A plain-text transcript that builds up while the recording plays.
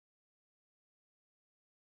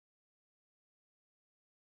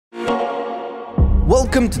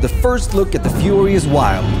Welcome to the first look at the Furious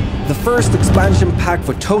Wild, the first expansion pack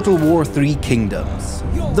for Total War 3 Kingdoms.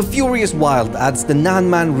 The Furious Wild adds the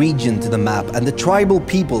Nanman region to the map and the tribal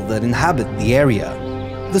people that inhabit the area.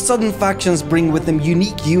 The Southern factions bring with them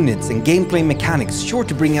unique units and gameplay mechanics sure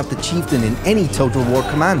to bring out the chieftain in any Total War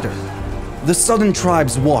commander. The Southern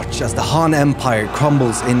tribes watch as the Han Empire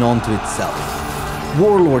crumbles in onto itself.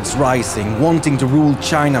 Warlords rising, wanting to rule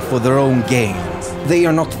China for their own gains. They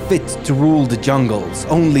are not fit to rule the jungles,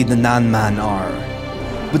 only the Nanman are.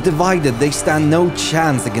 But divided, they stand no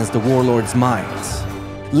chance against the warlord's might.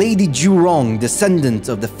 Lady Zhurong, descendant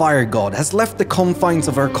of the fire god, has left the confines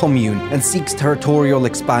of her commune and seeks territorial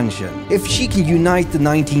expansion. If she can unite the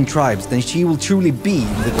 19 tribes, then she will truly be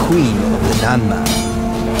the queen of the Nanman.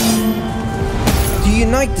 To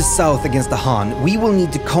unite the south against the Han, we will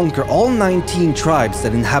need to conquer all 19 tribes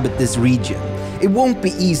that inhabit this region. It won't be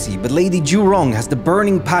easy, but Lady Zhurong has the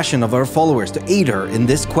burning passion of her followers to aid her in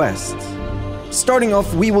this quest. Starting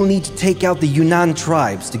off, we will need to take out the Yunnan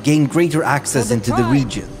tribes to gain greater access into the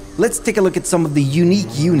region. Let's take a look at some of the unique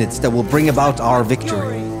units that will bring about our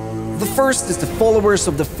victory. The first is the Followers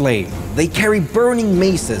of the Flame. They carry burning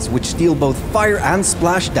maces which deal both fire and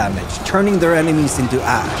splash damage, turning their enemies into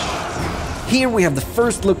ash. Here we have the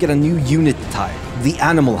first look at a new unit type, the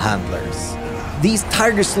Animal Handlers. These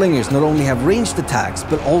tiger slingers not only have ranged attacks,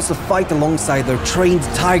 but also fight alongside their trained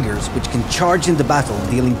tigers, which can charge into battle,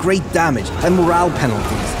 dealing great damage and morale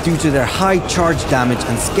penalties due to their high charge damage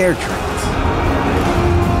and scare traits.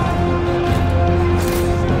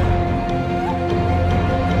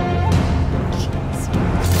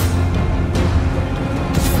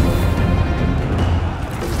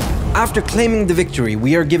 After claiming the victory,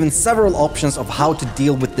 we are given several options of how to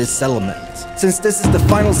deal with this settlement. Since this is the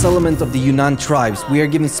final settlement of the Yunnan tribes, we are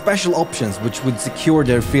given special options which would secure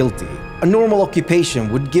their fealty. A normal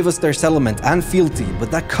occupation would give us their settlement and fealty,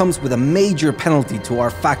 but that comes with a major penalty to our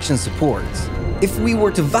faction support. If we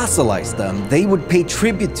were to vassalize them, they would pay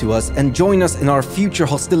tribute to us and join us in our future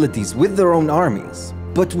hostilities with their own armies.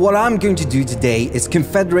 But what I'm going to do today is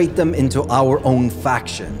confederate them into our own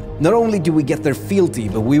faction. Not only do we get their fealty,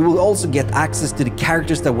 but we will also get access to the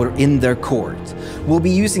characters that were in their court. We'll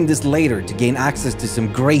be using this later to gain access to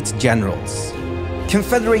some great generals.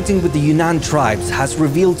 Confederating with the Yunnan tribes has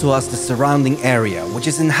revealed to us the surrounding area, which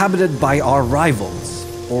is inhabited by our rivals.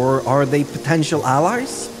 Or are they potential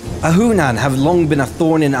allies? Ahunan have long been a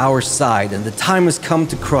thorn in our side, and the time has come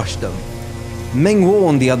to crush them. Mengwo,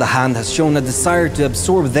 on the other hand, has shown a desire to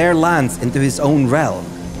absorb their lands into his own realm.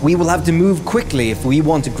 We will have to move quickly if we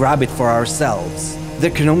want to grab it for ourselves. There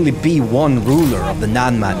can only be one ruler of the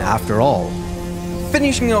Nanman after all.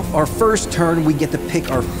 Finishing off our first turn, we get to pick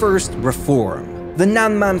our first reform. The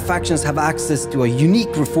Nanman factions have access to a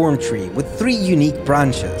unique reform tree with 3 unique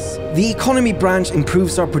branches. The economy branch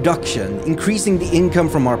improves our production, increasing the income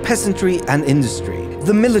from our peasantry and industry.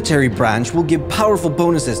 The military branch will give powerful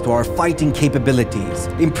bonuses to our fighting capabilities,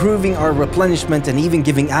 improving our replenishment and even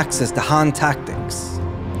giving access to Han tactics.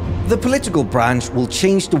 The political branch will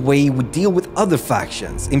change the way we deal with other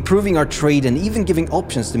factions, improving our trade and even giving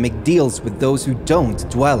options to make deals with those who don't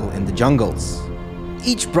dwell in the jungles.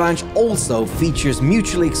 Each branch also features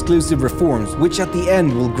mutually exclusive reforms, which at the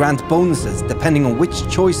end will grant bonuses depending on which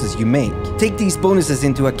choices you make. Take these bonuses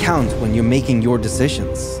into account when you're making your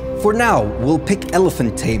decisions. For now, we'll pick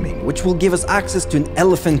elephant taming, which will give us access to an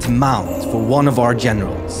elephant mount for one of our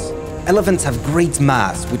generals. Elephants have great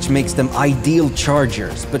mass, which makes them ideal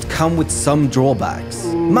chargers, but come with some drawbacks.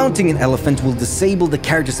 Mounting an elephant will disable the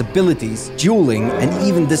character's abilities, dueling, and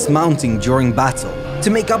even dismounting during battle. To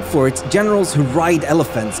make up for it, generals who ride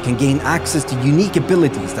elephants can gain access to unique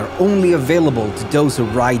abilities that are only available to those who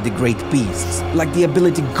ride the great beasts, like the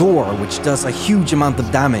ability Gore, which does a huge amount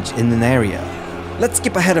of damage in an area. Let's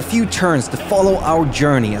skip ahead a few turns to follow our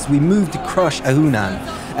journey as we move to crush Ahunan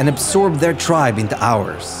and absorb their tribe into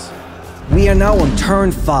ours. We are now on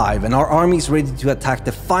turn 5 and our army is ready to attack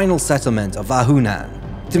the final settlement of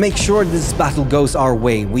Ahunan. To make sure this battle goes our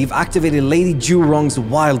way, we've activated Lady Zhurong's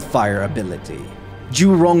wildfire ability.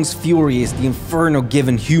 Zhurong's fury is the inferno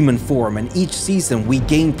given human form, and each season we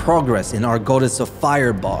gain progress in our Goddess of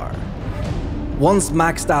Fire bar. Once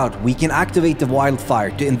maxed out, we can activate the wildfire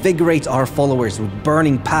to invigorate our followers with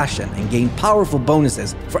burning passion and gain powerful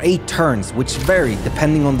bonuses for 8 turns, which vary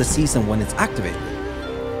depending on the season when it's activated.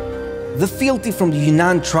 The fealty from the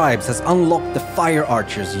Yunnan tribes has unlocked the Fire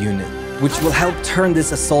Archers unit, which will help turn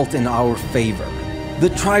this assault in our favor. The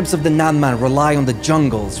tribes of the Nanman rely on the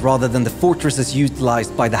jungles rather than the fortresses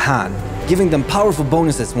utilized by the Han, giving them powerful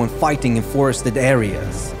bonuses when fighting in forested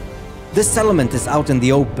areas. This settlement is out in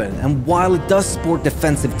the open, and while it does sport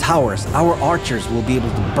defensive towers, our archers will be able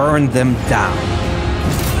to burn them down.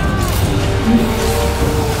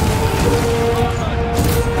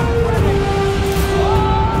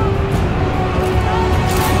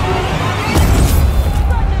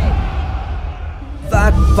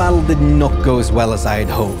 That battle did not go as well as I had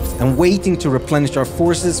hoped, and waiting to replenish our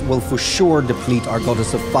forces will for sure deplete our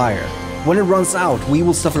Goddess of Fire. When it runs out, we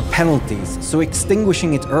will suffer penalties, so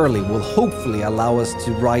extinguishing it early will hopefully allow us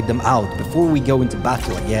to ride them out before we go into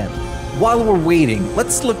battle again. While we're waiting,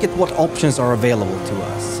 let's look at what options are available to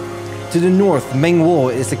us. To the north, Meng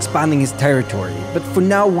Huo is expanding his territory, but for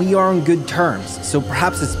now we are on good terms, so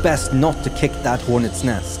perhaps it's best not to kick that hornet's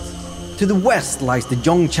nest. To the west lies the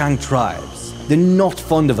Zhongchang tribes. They're not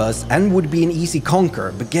fond of us and would be an easy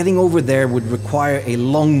conquer, but getting over there would require a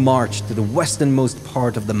long march to the westernmost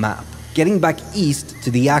part of the map. Getting back east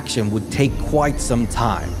to the action would take quite some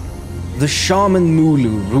time. The shaman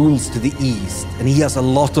Mulu rules to the east, and he has a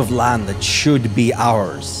lot of land that should be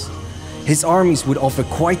ours. His armies would offer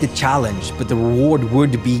quite a challenge, but the reward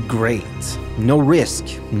would be great. No risk,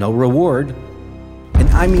 no reward. And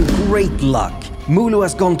I'm in great luck. Mulu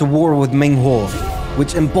has gone to war with Meng Huo,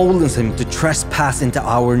 which emboldens him to trespass into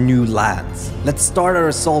our new lands. Let's start our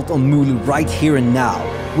assault on Mulu right here and now.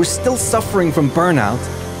 We're still suffering from burnout,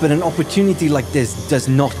 but an opportunity like this does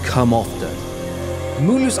not come often.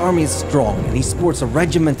 Mulu's army is strong, and he sports a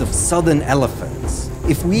regiment of southern elephants.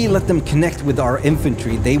 If we let them connect with our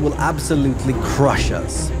infantry, they will absolutely crush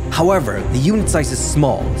us. However, the unit size is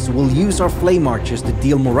small, so we'll use our flame archers to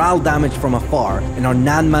deal morale damage from afar and our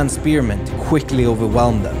Nanman spearmen to quickly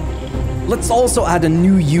overwhelm them. Let's also add a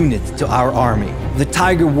new unit to our army, the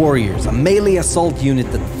Tiger Warriors, a melee assault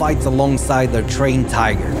unit that fights alongside their trained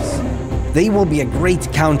tigers. They will be a great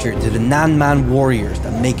counter to the Nanman warriors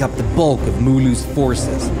that make up the bulk of Mulu's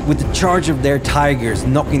forces, with the charge of their tigers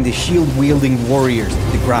knocking the shield-wielding warriors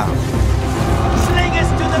to the ground. Slingers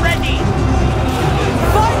to the ready!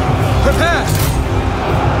 Fight! Prepare!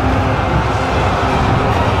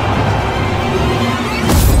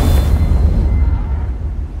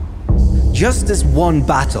 Just this one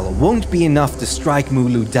battle won't be enough to strike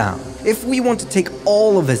Mulu down. If we want to take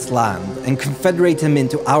all of his land and confederate him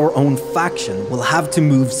into our own faction, we'll have to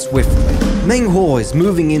move swiftly. Meng Huo is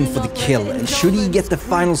moving in for the kill, and should he get the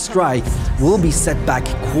final strike, we'll be set back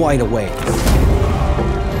quite a ways.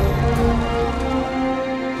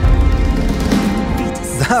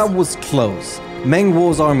 That was close. Meng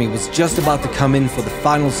Huo's army was just about to come in for the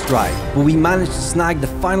final strike, but we managed to snag the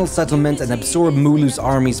final settlement and absorb Mulu's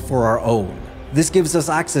armies for our own. This gives us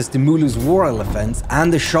access to Mulu's war elephants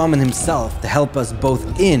and the shaman himself to help us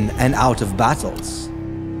both in and out of battles.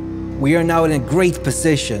 We are now in a great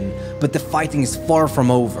position, but the fighting is far from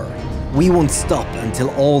over. We won't stop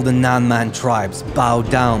until all the Nanman tribes bow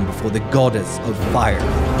down before the Goddess of Fire.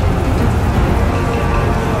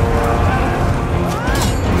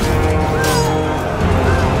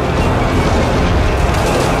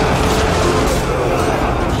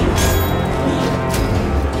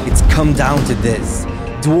 Come down to this.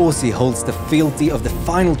 Duosi holds the fealty of the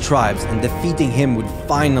final tribes, and defeating him would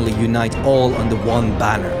finally unite all under one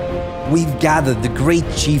banner. We've gathered the great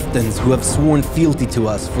chieftains who have sworn fealty to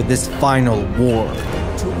us for this final war.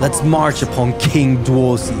 Let's march upon King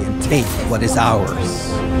Duosi and take what is ours.